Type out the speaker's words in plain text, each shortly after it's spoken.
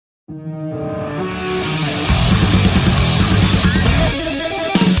Mate,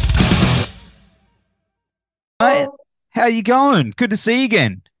 Oh, how you going? Good to see you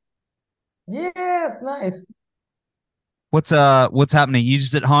again. yes, nice. What's happening? You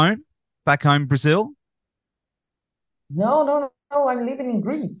just at home? Back home, Brazil? No, no, no, no, I'm living in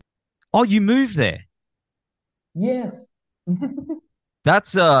Greece. Oh, you moved there. Yes.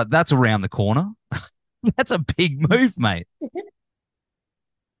 That's around the corner. That's a big move, mate.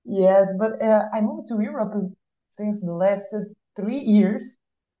 Yes, but I moved to Europe since the last 3 years.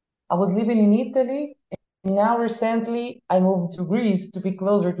 I was living in Italy, and now recently I moved to Greece to be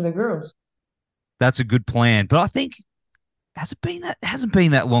closer to the girls. That's a good plan. But I think hasn't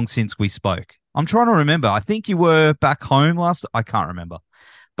been that long since we spoke. I'm trying to remember. I think you were back home last. I can't remember.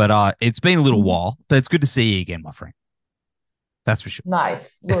 But it's been a little Mhm. while. But it's good to see you again, my friend. That's for sure.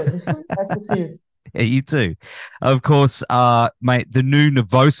 Nice, good. Nice to see you. Yeah, you too. Of course, mate, the new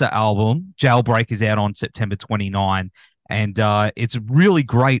NERVOSA album, Jailbreak, is out on September 29. And it's a really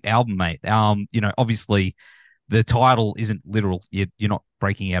great album, mate. Obviously the title isn't literal. You're not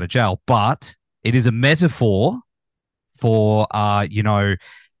breaking out of jail, but it is a metaphor for,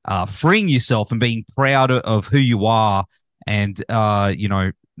 freeing yourself and being proud of who you are and,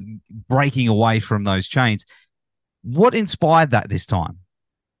 breaking away from those chains. What inspired that this time?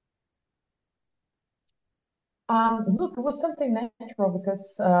 Look, it was something natural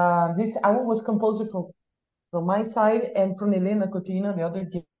because this album was composed from my side and from Elena Coutinho, the other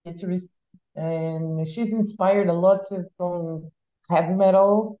guitarist. And she's inspired a lot from heavy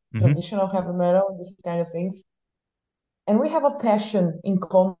metal, Mm-hmm. traditional heavy metal, this kind of things. And we have a passion in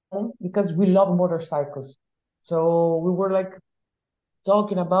common because we love motorcycles. So we were like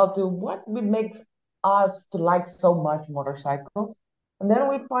talking about what makes us to like so much motorcycles. And then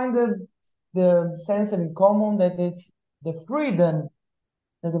we find the sense in common that it's the freedom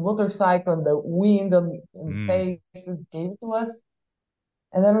that the motorcycle and the wind and the Mm. face gave to us.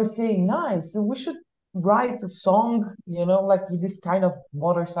 And then we say, nice, so we should write a song, like with this kind of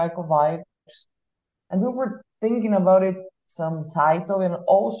motorcycle vibe. And we were thinking about it, some title, and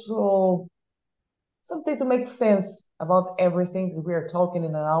also something to make sense about everything that we are talking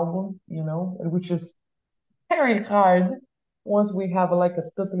in an album, which is very hard once we have like a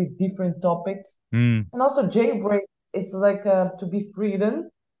totally different topics. Mm. And also jailbreak, it's like to be freedom,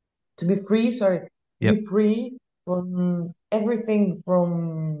 to be free, sorry, to Yep. be free from everything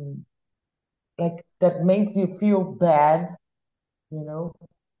from like that makes you feel bad, you know.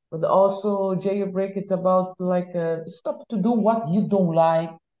 But also jailbreak, it's about like stop to do what you don't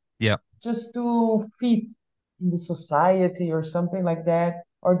like, Yep. just to fit in the society or something like that,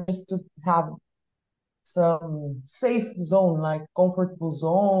 or just to have some safe zone, like comfortable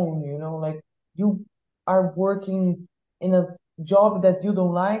zone, like you are working in a job that you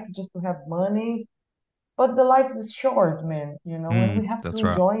don't like just to have money. But the life is short, man, and we have to That's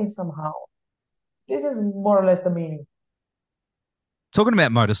right. enjoy it somehow. This is more or less the meaning. Talking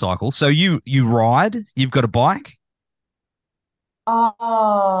about motorcycles, so you ride? You've got a bike?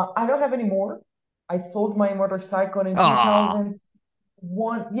 I don't have any more. I sold my motorcycle in Ah,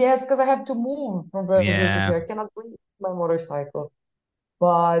 2001. Yes, because I have to move from Brazil to yeah. here. I cannot bring my motorcycle.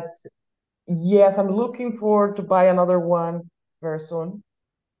 But yes, I'm looking forward to buy another one very soon.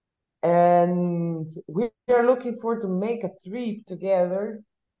 And we are looking forward to make a trip together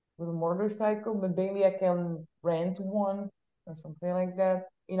with a motorcycle, but maybe I can rent one or something like that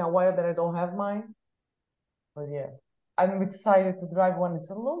in a while that I don't have mine. But yeah, I'm excited to drive one.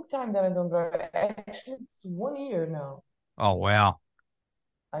 It's a long time that I don't drive. Actually, it's 1 year now. Oh wow.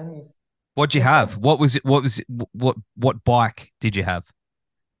 I miss. What'd you have? What was it? What bike did you have?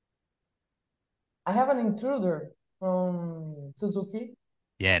 I have an intruder from Suzuki.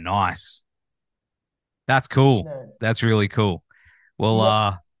 Yeah, nice. That's cool. Nice. That's really cool. Well,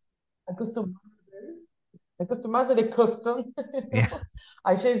 Yeah, I customized it. I customized the custom. yeah,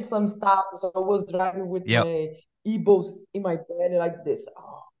 I changed some stuff, so I was driving with yep. my e-boost in my bed like this.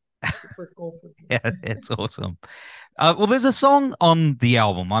 Oh, super comfortable. Yeah, it's awesome. Well, there's a song on the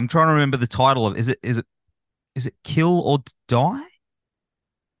album. I'm trying to remember the title of. Is it Kill or Die?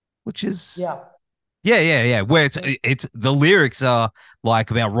 Which is Yeah, yeah. Where it's the lyrics are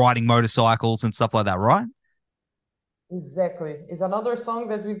like about riding motorcycles and stuff like that, right? exactly. It's another song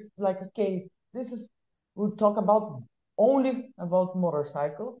that we like. Okay, this is we'll talk about only about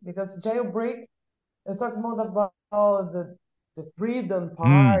motorcycle because jailbreak is talking more about the freedom Mm,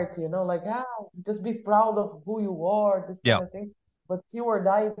 part. Like just be proud of who you are, this kind yep. of things. But till or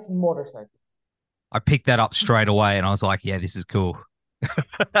die, it's motorcycle. I picked that up straight away, and I was like, yeah, this is cool.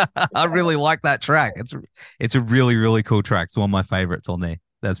 I really like that track. It's a really cool track. It's one of my favorites on there.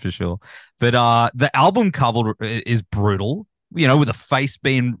 That's for sure. But the album cover is brutal, with a face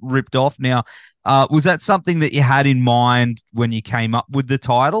being ripped off. Now, was that something that you had in mind when you came up with the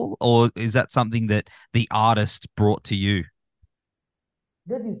title, or is that something that the artist brought to you?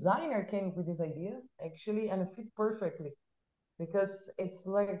 The designer came with this idea actually, and it fit perfectly because it's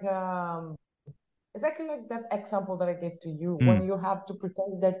actually like that example that I gave to you Mm. when you have to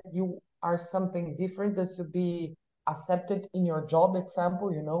pretend that you are something different that should be accepted in your job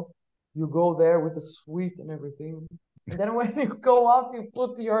example, you go there with a suite and everything. And then when you go out, you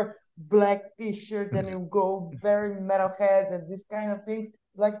put your black t-shirt and you go very metalhead and this kind of things,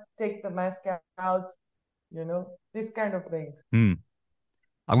 like take the mask out, these kind of things. Mm.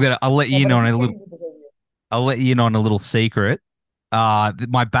 I'll let Yeah, you in but on he a little came with this idea. I'll let you in on a little secret.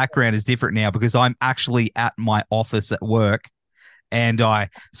 My background is different now because I'm actually at my office at work, and I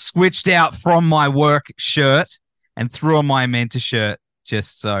switched out from my work shirt and threw on my mentor shirt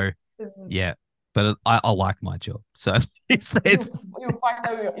just so, yeah. But I like my job, so You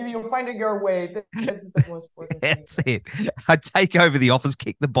you find your way. That's the most important thing. that's it. I take over the office,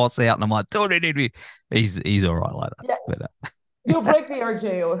 kick the boss out, and I'm like, "Do it." He's all right like that. Yeah, But you break the air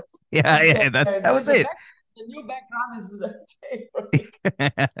jail. yeah, Yeah, yeah, that was the it. back the new background is the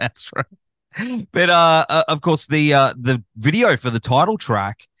jailbreak. That's right. But of course, the video for the title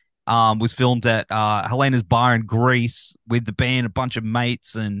track was filmed at Helena's bar in Greece with the band, a bunch of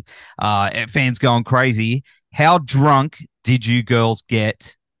mates, and fans going crazy. How drunk did you girls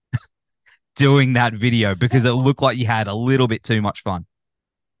get doing that video? Because it looked like you had a little bit too much fun.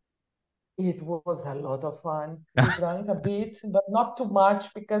 It was a lot of fun. We drank a bit, but not too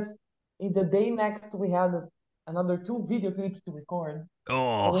much because in the day next we had another two video clips to record.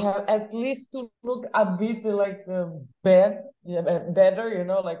 So we Oh, have at least to look a bit like bad, yeah, better,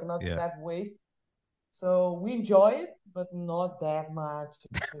 like not yeah. that waste. So we enjoy it, but not that much.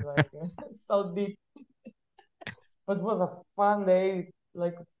 Like so deep. But it was a fun day,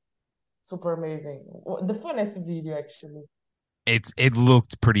 like super amazing. The funnest video actually. It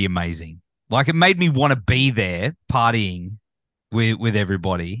looked pretty amazing. Like it made me want to be there partying with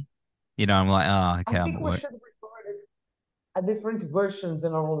everybody. I'm like, oh, I okay, I'm think at we work. should record it at different versions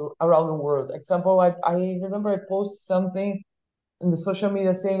in around the world. Example, I remember I posted something in the social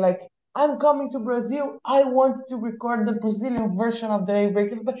media saying like, I'm coming to Brazil. I want to record the Brazilian version of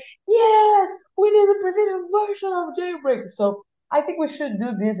Jailbreak. Everybody, yes, we need a Brazilian version of Jailbreak. So I think we should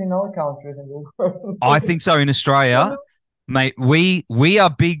do this in all countries in the I world. think so in Australia, mate. We are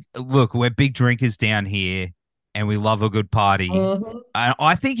big. Look, we're big drinkers down here, and we love a good party. Mhm. And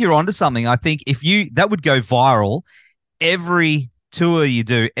I think you're onto something. I think if you that would go viral every tour you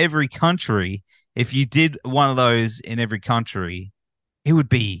do, every country. If you did one of those in every country, it would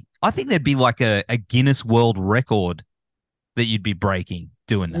be. I think there'd be like a Guinness World Record that you'd be breaking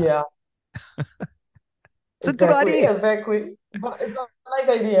doing that. Yeah, It's a good exactly, idea. exactly. But it's a nice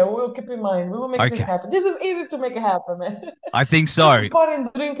idea. We'll keep in mind. We will make this Okay, happen. This is easy to make it happen, man. I think Just so. party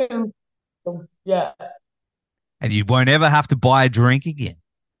and drink and yeah. And you won't ever have to buy a drink again.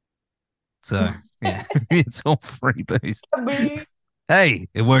 So yeah, it's all free booze. Be Hey,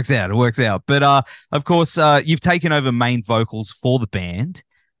 it works out. It works out. But of course, you've taken over main vocals for the band,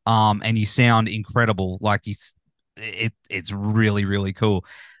 and you sound incredible. Like it's really really cool.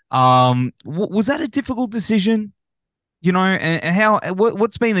 Was that a difficult decision? And how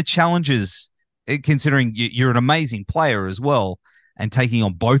what's been the challenges considering you're an amazing player as well and taking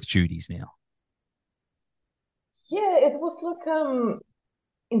on both duties now? yeah, it was like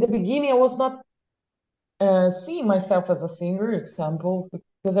in the beginning I was not seeing myself as a singer example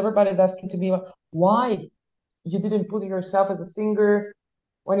because everybody's asking to me why you didn't put yourself as a singer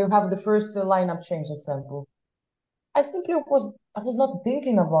when you have the first lineup change example. I was not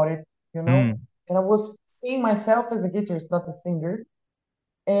thinking about it, you know, Mm, and I was seeing myself as a guitarist, not a singer,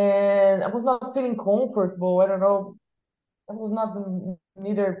 and I was not feeling comfortable. I don't know. I was not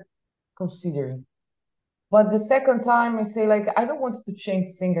neither considering. But the second time, I say like I don't want to change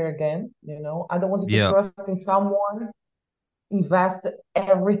singer again. I don't want to yeah, trust in someone, invest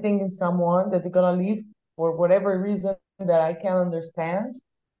everything in someone that they're gonna leave for whatever reason that I can understand.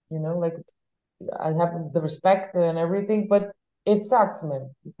 Like I have the respect and everything, but it sucks,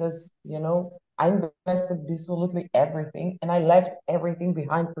 man, because I invested absolutely everything and I left everything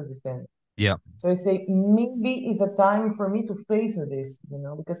behind for this band. yeah, So I say maybe it's a time for me to face this,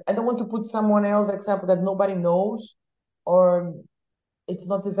 because I don't want to put someone else example that nobody knows or it's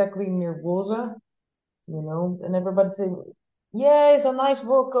not exactly Nervosa, and everybody say, yeah, it's a nice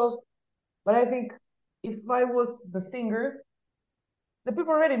vocals, but I think if I was the singer, the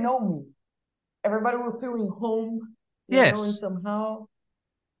people already know me. Everybody will feel in home, and yes. somehow.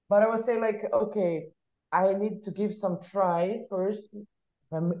 But I would say like, okay, I need to give some try first. If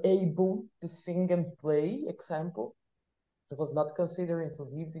I'm able to sing and play, example. I was not considering to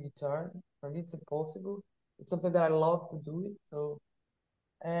leave the guitar. For me, it's impossible. It's something that I love to do it. So,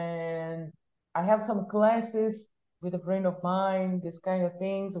 and I have some classes with a friend of mine, this kind of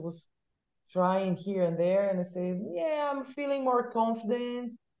things. I was trying here and there, and I say, yeah, I'm feeling more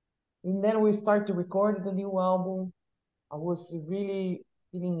confident. And then we start to record the new album. I was really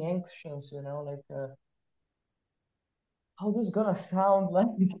feeling anxious, like how this gonna sound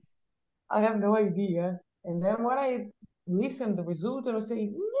like. I have no idea. And then when I listened the result, I was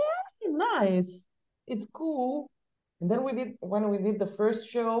saying, yeah, nice, it's cool. And then when we did the first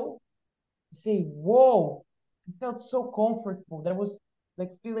show, I say, whoa, I felt so comfortable. That was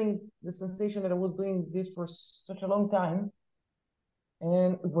like feeling the sensation that I was doing this for such a long time.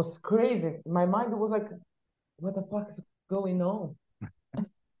 And it was crazy. My mind was like, what the fuck is going on?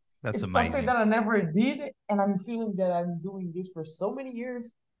 That's It's something that amazing. I never did, and I'm feeling that I'm doing this for so many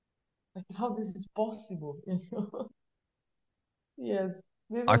years. Like how this is possible, Yes,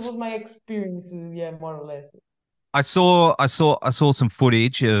 I, was my experience. Yeah, more or less. I saw some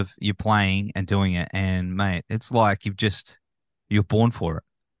footage of you playing and doing it, and mate, it's like you're born for it.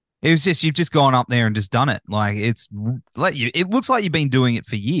 It was just you've just gone up there and just done it. Like it's like you. It looks like you've been doing it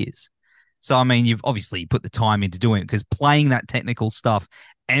for years. So I mean, you've obviously put the time into doing it because playing that technical stuff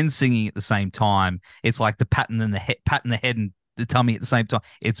and singing at the same time, it's like the pat in the head and the tummy at the same time.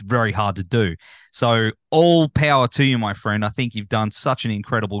 It's very hard to do. So all power to you, my friend. I think you've done such an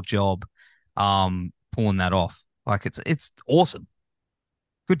incredible job, pulling that off. Like it's awesome.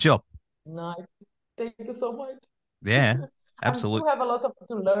 Good job. Nice. Thank you so much. Yeah, I'm still absolutely. have a lot of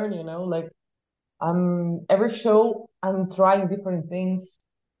to learn, Like I'm every show I'm trying different things.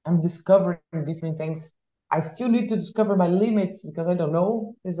 I'm discovering different things. I still need to discover my limits because I don't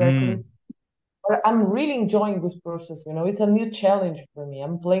know exactly. Mm. But I'm really enjoying this process, It's a new challenge for me.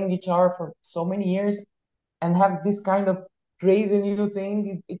 I'm playing guitar for so many years and have this kind of crazy new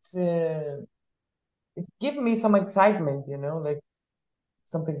thing. It gives me some excitement, like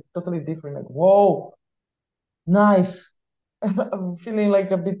something totally different. Like, whoa, nice. I'm feeling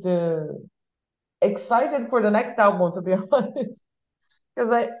like a bit excited for the next album, to be honest,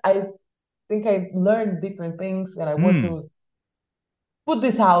 because I think I learned different things and I want Mm. to put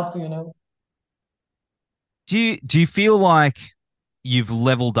this out, Do you feel like you've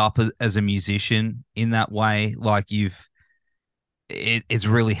leveled up as a musician in that way? Like it's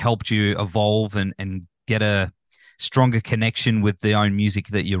really helped you evolve and get a stronger connection with the own music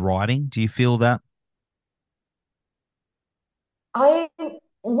that you're writing. Do you feel that? I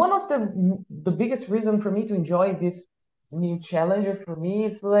one of the biggest reason for me to enjoy this new challenge for me,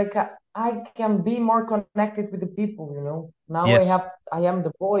 it's like I can be more connected with the people, Now Yes. I am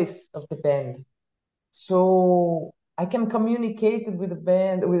the voice of the band. So I can communicate with the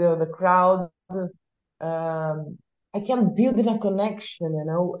band, with the crowd. I can build in a connection,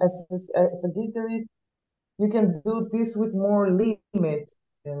 as a guitarist, you can do this with more limit,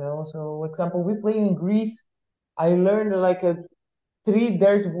 So, example, we play in Greece. I learned like three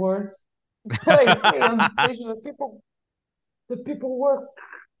dirt words that I say on the stage. The people were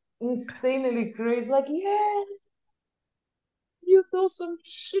insanely crazy. Like, yeah, you know some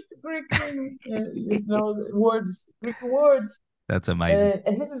shit Greek, words, Greek words. That's amazing.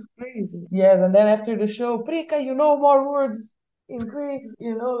 And this is crazy. Yes, and then after the show, Prika, more words in Greek,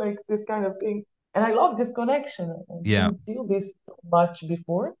 like this kind of thing. And I love this connection. I Yeah. didn't feel this so much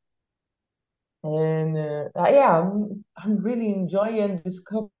before. And yeah, I'm really enjoying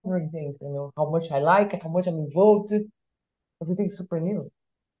discovering things, how much I like it, how much I'm involved. Everything's super new.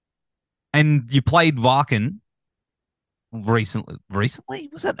 And you played Varkin recently. Recently?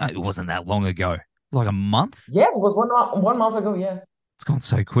 Was that? It wasn't that long ago. Like a month? Yes, it was 1 month ago. Yeah. It's gone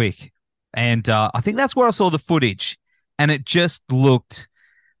so quick. And I think that's where I saw the footage, and it just looked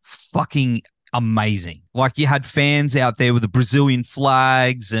fucking amazing. Like you had fans out there with the Brazilian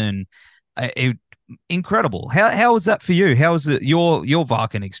flags, and it incredible. How was that for you? How was it your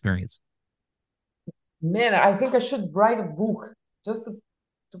Varkin experience? Man, I think I should write a book just to,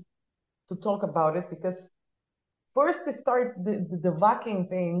 to talk about it because first it started the vacuum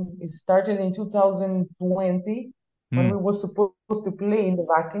thing. It started in 2020 when Mm, we were supposed to play in the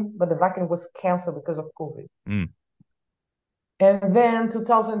vacuum, but the vacuum was canceled because of COVID. mm, And then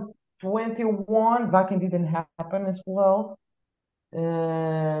 2021, vacuum didn't happen as well.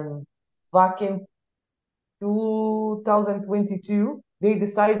 And back in 2022, they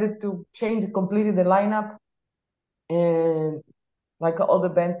decided to change completely the lineup, and like all the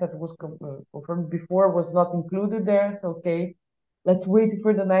bands that was confirmed before was not included there. So okay, Let's wait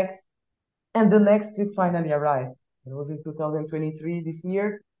for the next. And the next it finally arrived. It was in 2023 this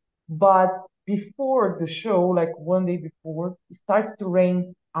year. But before the show, like one day before, it started to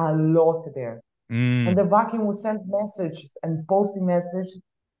rain a lot there. And Mm. the vacuum will send messages and posting message,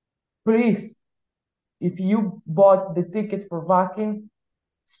 please, if you bought the ticket for vacuum,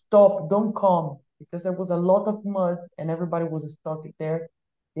 stop, don't come. Because there was a lot of mud and everybody was stuck there.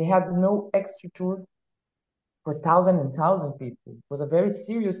 They had no extra tour for thousands and thousands of people. It was a very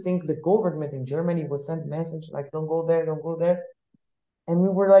serious thing. The government in Germany was sent message like, don't go there, don't go there. And we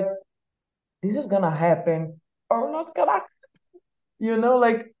were like, this is gonna happen or not gonna,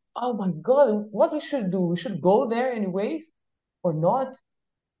 like, oh my God, what we should do? We should go there anyways or not?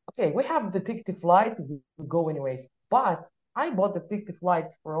 Okay, we have the ticket flight, we go anyways. But I bought the ticket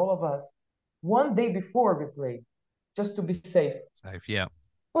flights for all of us one day before we played, just to be safe. Safe, yeah.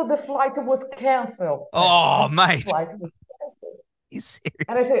 But the flight was canceled, man. The Oh, mate. flight was canceled. You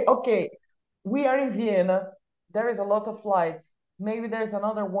And I serious? say, okay, we are in Vienna. There is a lot of flights. Maybe there's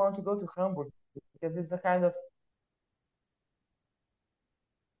another one to go to Hamburg because it's a kind of,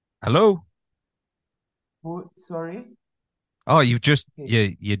 Hello? oh, sorry. Oh, you've just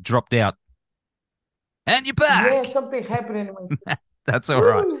Okay. you dropped out. And you're Yeah, back. something happened in my screen. That's all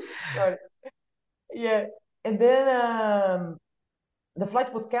right. Woo! Sorry. Yeah. And then the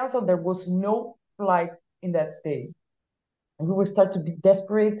flight was canceled. There was no flight in that day. And we were start to be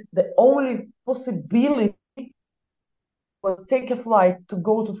desperate. The only possibility was take a flight to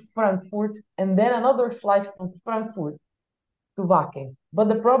go to Frankfurt and then another flight from Frankfurt to Wacken. But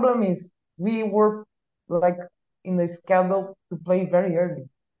the problem is we were like in the schedule to play very early.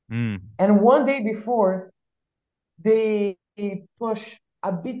 Mm. And one day before, they push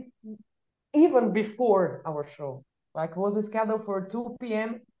a bit even before our show. Like it was scheduled for 2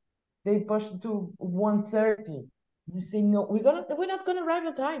 p.m. They pushed to 1:30. We say no, we're not gonna arrive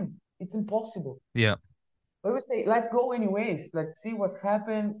on time. It's impossible. Yeah. But we say let's go anyways. Let's see what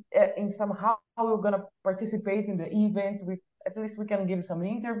happened. And somehow we're gonna participate in the event. We at least we can give some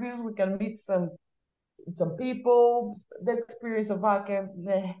interviews. We can meet some people. The experience of Vaca,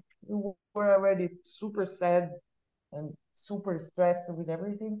 we were already super sad and super stressed with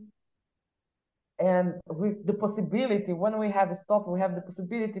everything. And with the possibility, when we have a stop, we have the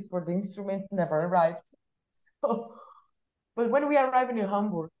possibility for the instruments never arrived. So, but when we arrived in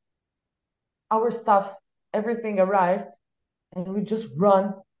Hamburg, our stuff, everything arrived, and we just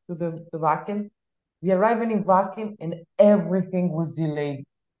run to the Wacken. We arrived in Wacken, and everything was delayed.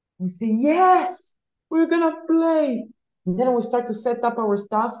 We say, yes, we're gonna play. And then we start to set up our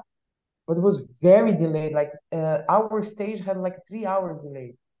stuff, but it was very delayed. Like our stage had like 3 hours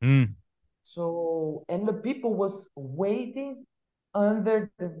delay. Mm. So, and the people was waiting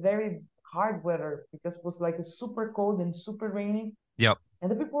under the very hard weather because it was like a super cold and super rainy. Yep.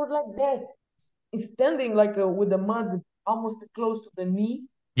 And the people were like that, standing like with the mud almost close to the knee,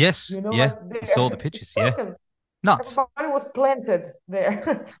 Yes. Yeah. like I saw the there, pictures. Yeah. stuck. Nuts. Everybody was planted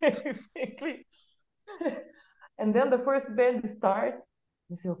there, basically. And then the first band start,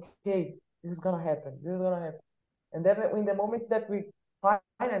 we say, okay, this is gonna happen. This is gonna happen. And then in the moment that we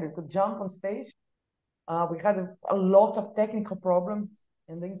finally could jump on stage, we had a lot of technical problems,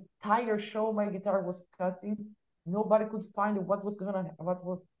 and the entire show my guitar was cutting. Nobody could find what was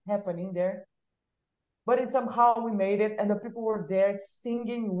happening there. But it somehow we made it, and the people were there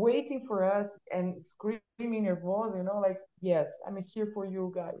singing, waiting for us, and screaming their voice, like, yes, I'm here for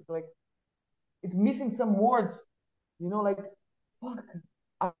you guys. Like it's missing some words, like, fuck,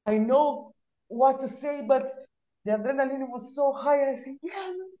 I know what to say, but the adrenaline was so high, and I said,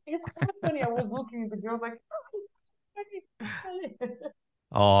 yes, it's happening. I was looking at the girls like, oh, it's happening.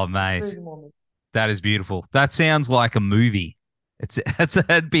 Oh, It's mate. crazy moment. That is beautiful. That sounds like a movie.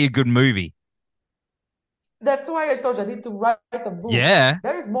 That'd be a good movie. That's why I told you I need to write a book. Yeah.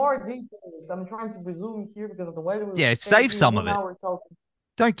 There is more details. I'm trying to resume here because otherwise we will Yeah. stay Save here some of one it. hour talking.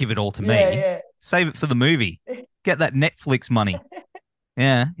 Don't give it all to me. Yeah, Save it for the movie. yeah. Get that Netflix money.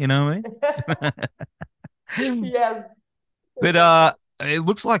 Yeah. You know what I mean? Yes, But exactly. it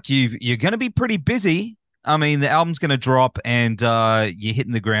looks like you're going to be pretty busy. I mean, the album's going to drop and you're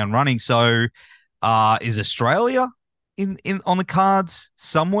hitting the ground running. So, is Australia in on the cards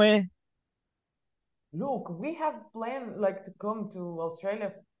somewhere? Look, we have planned like to come to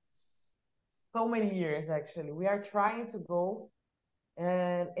Australia so many years actually. We are trying to go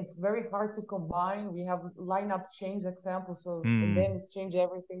and it's very hard to combine. We have lineups change example, so and then Hmm. it's change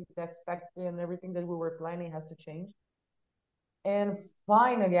everything that's factory and everything that we were planning has to change. And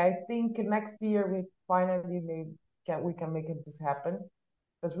finally, I think next year we finally we can make this happen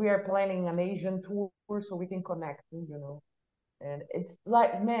because we are planning an Asian tour so we can connect, And it's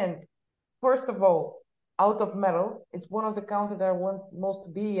like, man, first of all, out of metal, it's one of the countries that I want most to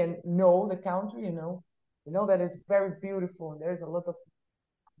be and know the country, You know that it's very beautiful and there's a lot of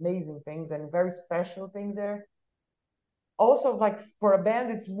amazing things and very special things there. Also, like for a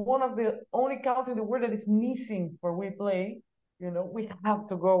band, it's one of the only countries in the world that is missing where we play. We have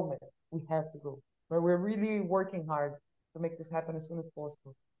to go, man. We have to go. But we're really working hard to make this happen as soon as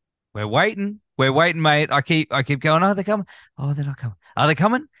possible. We're waiting. We're waiting, mate. I keep going. Oh, they're coming. Oh, they're not coming. Are they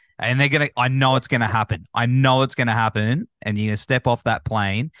coming? And they're gonna. I know it's gonna happen. I know it's gonna happen. And you're gonna step off that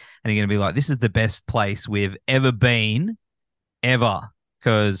plane, and you're gonna be like, "This is the best place we've ever been, ever."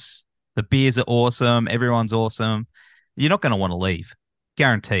 Because the beers are awesome. Everyone's awesome. You're not gonna want to leave,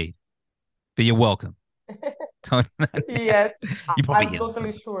 guaranteed. But you're welcome. Yes, You probably I'm hear them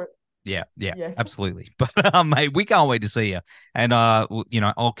totally from. sure. Yeah, yeah, Yes. absolutely. But mate, we can't wait to see you. And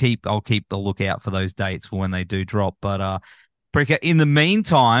I'll keep the lookout for those dates for when they do drop. But Prika, in the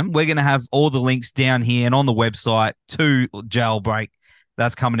meantime, we're gonna have all the links down here and on the website to Jailbreak.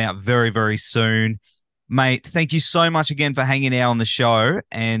 That's coming out very, very soon. Mate, thank you so much again for hanging out on the show,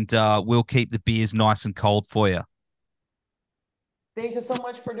 and we'll keep the beers nice and cold for you. Thank you so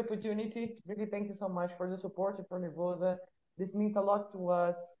much for the opportunity. Really, thank you so much for the support and for Nervosa. This means a lot to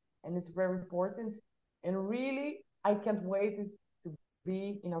us, and it's very important. And really, I can't wait to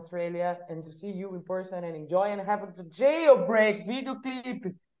be in Australia and to see you in person and enjoy and have a jailbreak video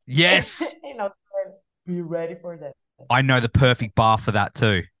clip Yes, in Australia. Be ready for that. I know the perfect bar for that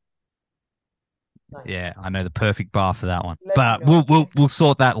too. Nice. Yeah, I know the perfect bar for that one. Let me But know. we'll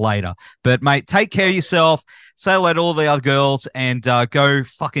sort that later. But mate, take care of Okay. yourself. Say hello to all the other girls and go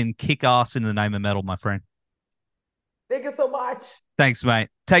fucking kick ass in the name of metal, my friend. Thank you so much. Thanks, mate.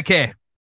 Take care.